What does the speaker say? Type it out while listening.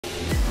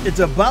It's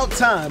about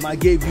time I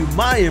gave you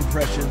my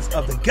impressions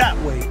of the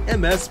Gotway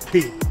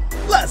MSP.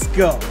 Let's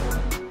go!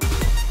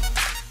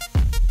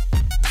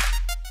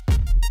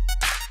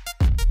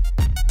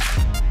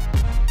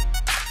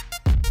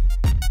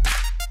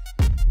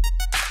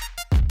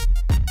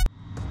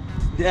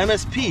 The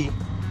MSP,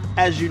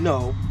 as you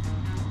know,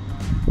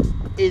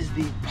 is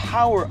the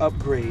power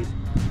upgrade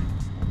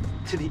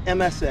to the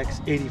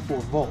MSX 84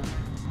 volt.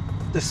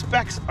 The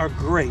specs are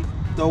great.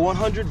 The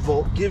 100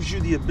 volt gives you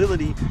the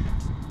ability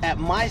at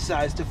my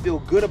size to feel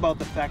good about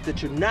the fact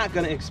that you're not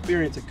going to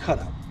experience a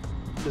cutout.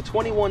 The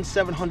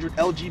 21700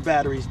 LG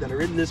batteries that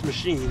are in this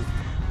machine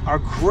are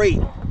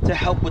great to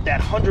help with that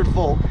 100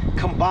 volt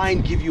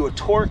combined, give you a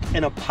torque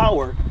and a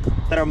power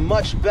that are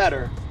much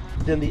better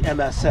than the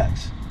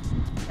MSX,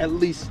 at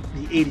least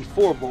the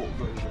 84 volt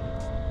version.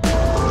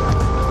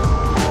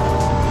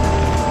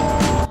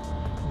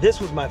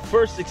 This was my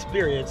first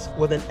experience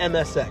with an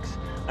MSX.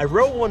 I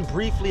rode one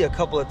briefly a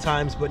couple of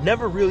times, but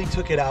never really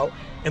took it out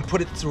and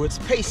put it through its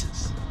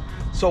paces.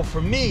 So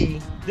for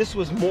me, this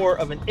was more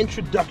of an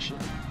introduction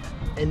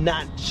and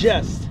not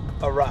just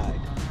a ride.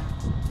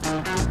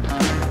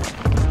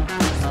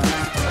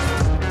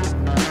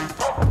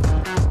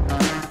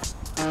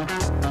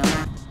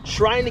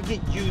 Trying to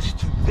get used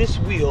to this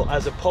wheel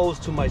as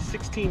opposed to my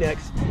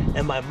 16X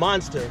and my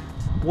Monster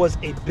was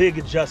a big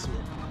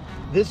adjustment.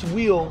 This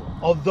wheel,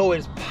 although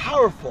it's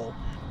powerful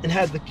and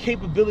has the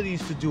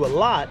capabilities to do a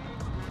lot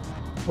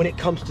when it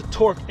comes to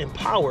torque and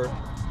power,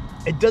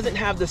 it doesn't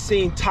have the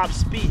same top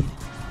speed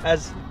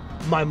as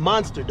my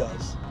Monster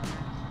does.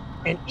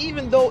 And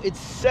even though it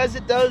says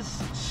it does,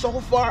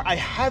 so far I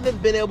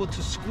haven't been able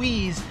to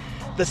squeeze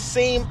the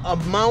same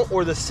amount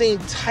or the same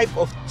type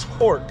of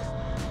torque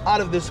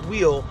out of this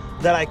wheel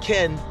that I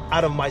can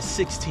out of my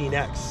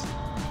 16X.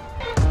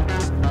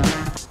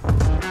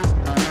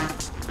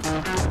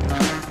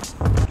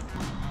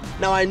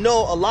 Now I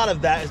know a lot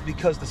of that is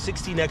because the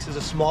 16X is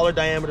a smaller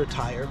diameter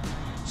tire,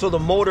 so the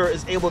motor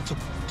is able to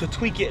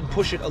tweak it and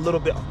push it a little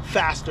bit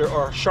faster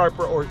or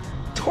sharper or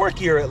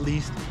torqueier at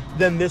least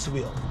than this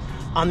wheel.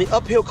 On the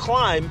uphill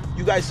climb,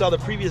 you guys saw the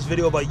previous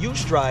video about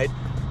U-Stride,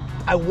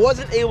 I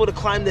wasn't able to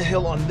climb the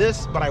hill on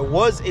this, but I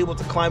was able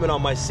to climb it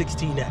on my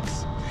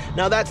 16X.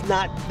 Now that's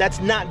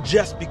not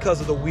just because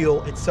of the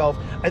wheel itself.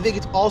 I think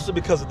it's also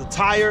because of the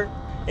tire.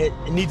 It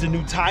needs a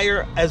new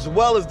tire, as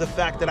well as the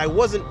fact that I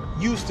wasn't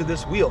used to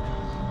this wheel.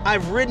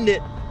 I've ridden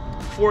it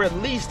for at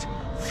least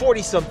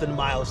 40-something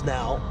miles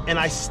now, and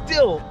I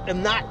still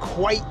am not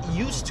quite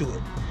used to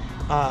it.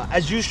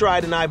 As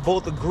U-Stride and I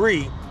both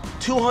agree,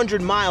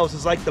 200 miles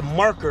is like the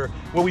marker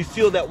where we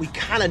feel that we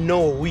kind of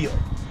know a wheel.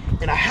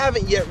 And I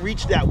haven't yet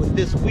reached that with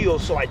this wheel,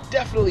 so I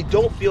definitely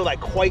don't feel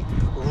like quite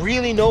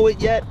really know it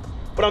yet,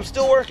 but I'm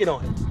still working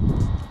on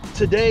it.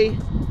 Today,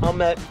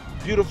 I'm at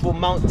beautiful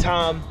Mount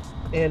Tom,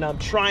 and I'm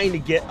trying to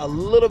get a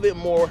little bit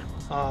more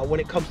when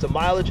it comes to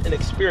mileage and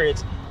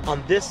experience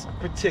on this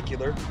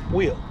particular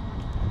wheel.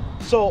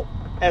 So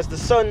as the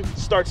sun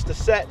starts to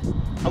set,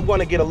 I'm going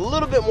to get a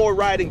little bit more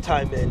riding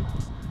time in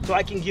so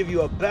I can give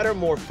you a better,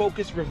 more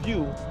focused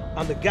review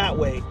on the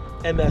Gotway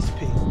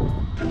MSP.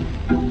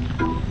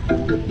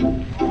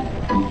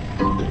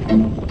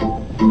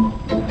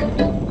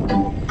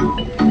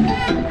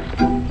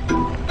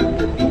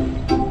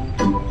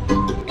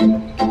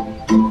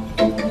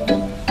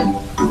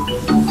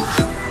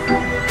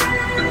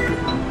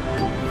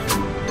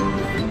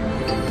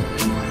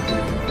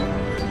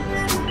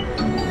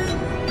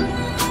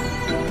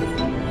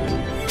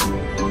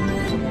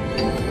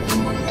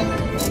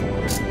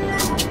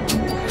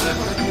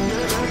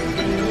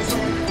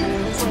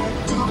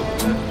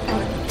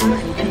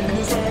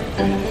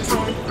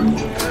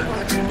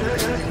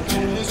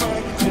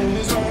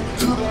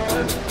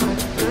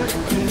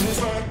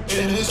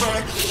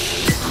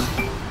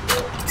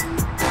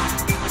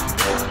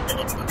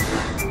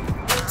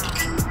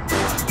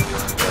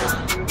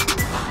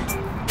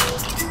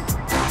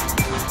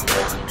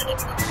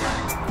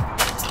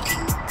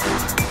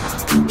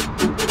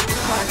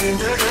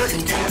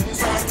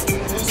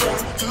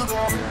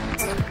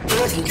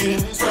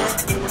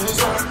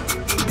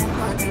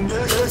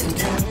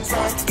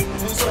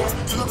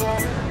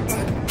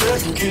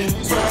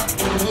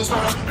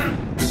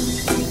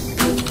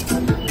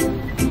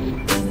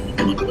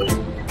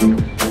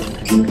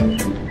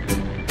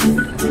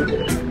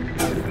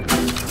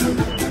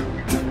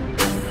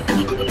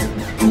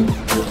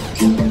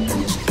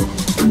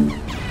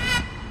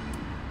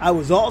 I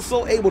was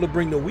also able to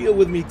bring the wheel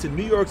with me to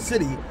New York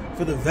City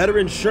for the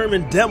Veteran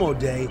Sherman Demo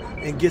Day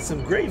and get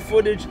some great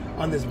footage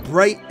on this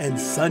bright and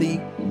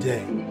sunny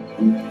day.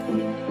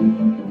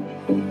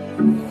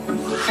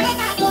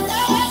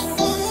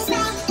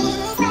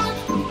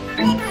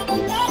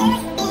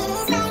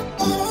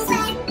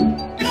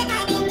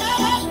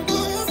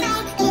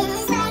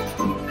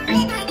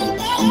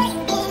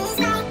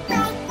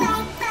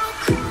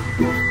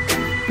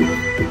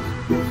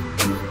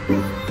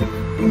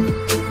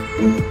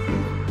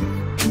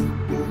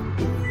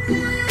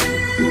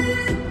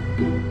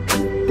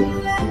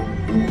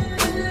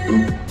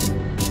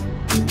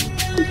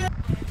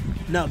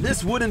 Now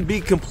this wouldn't be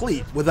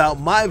complete without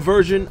my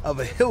version of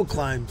a hill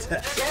climb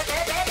test.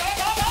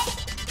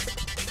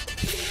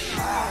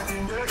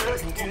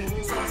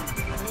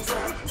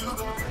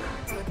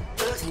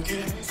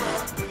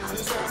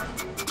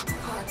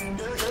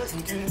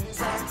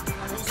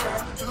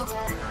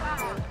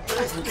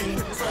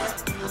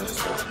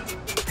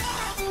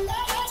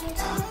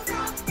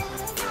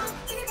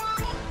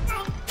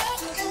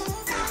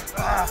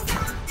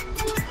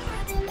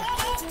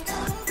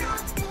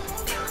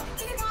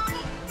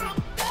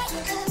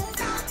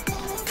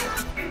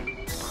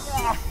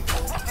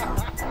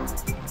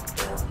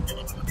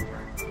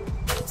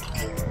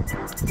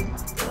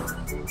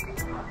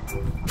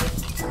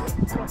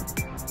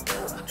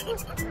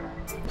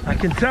 I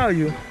can tell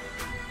you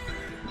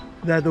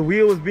that the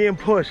wheel was being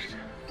pushed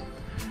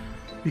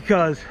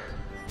because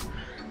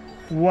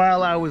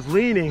while I was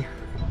leaning,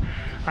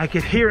 I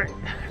could hear it.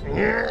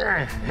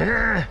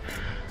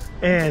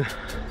 And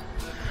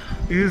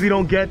you usually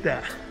don't get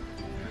that.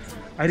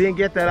 I didn't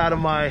get that out of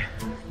my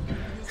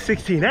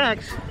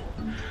 16X,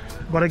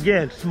 but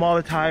again,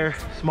 smaller tire,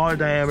 smaller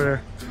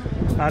diameter,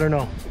 I don't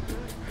know.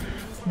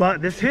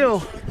 But this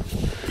hill,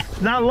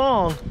 it's not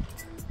long,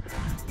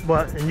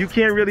 and you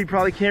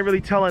probably can't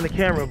really tell on the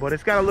camera, but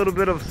it's got a little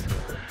bit of,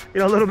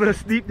 a little bit of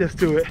steepness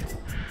to it.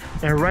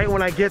 And right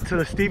when I get to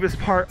the steepest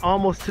part,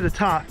 almost to the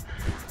top,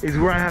 is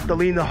where I have to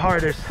lean the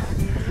hardest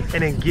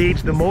and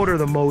engage the motor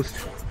the most.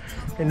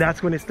 And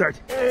that's when it starts,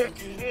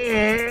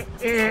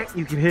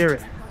 you can hear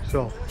it.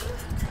 So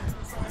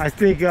I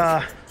think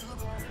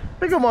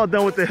I'm all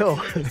done with the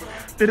hill.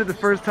 Did it the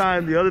first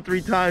time, the other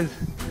 3 times,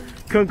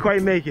 couldn't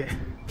quite make it.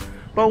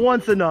 But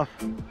once enough,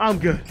 I'm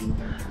good.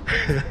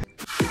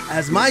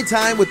 As my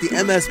time with the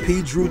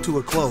MSP drew to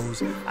a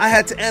close, I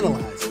had to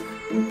analyze.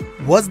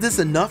 Was this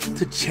enough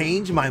to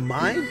change my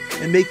mind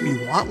and make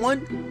me want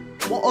one?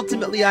 Well,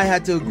 ultimately I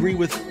had to agree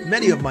with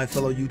many of my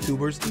fellow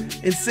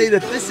YouTubers and say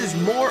that this is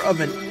more of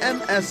an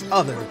MS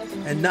other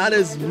and not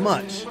as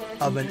much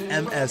of an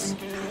MS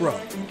Pro.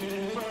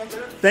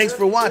 Thanks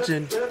for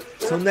watching.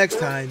 Till next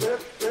time,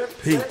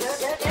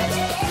 peace.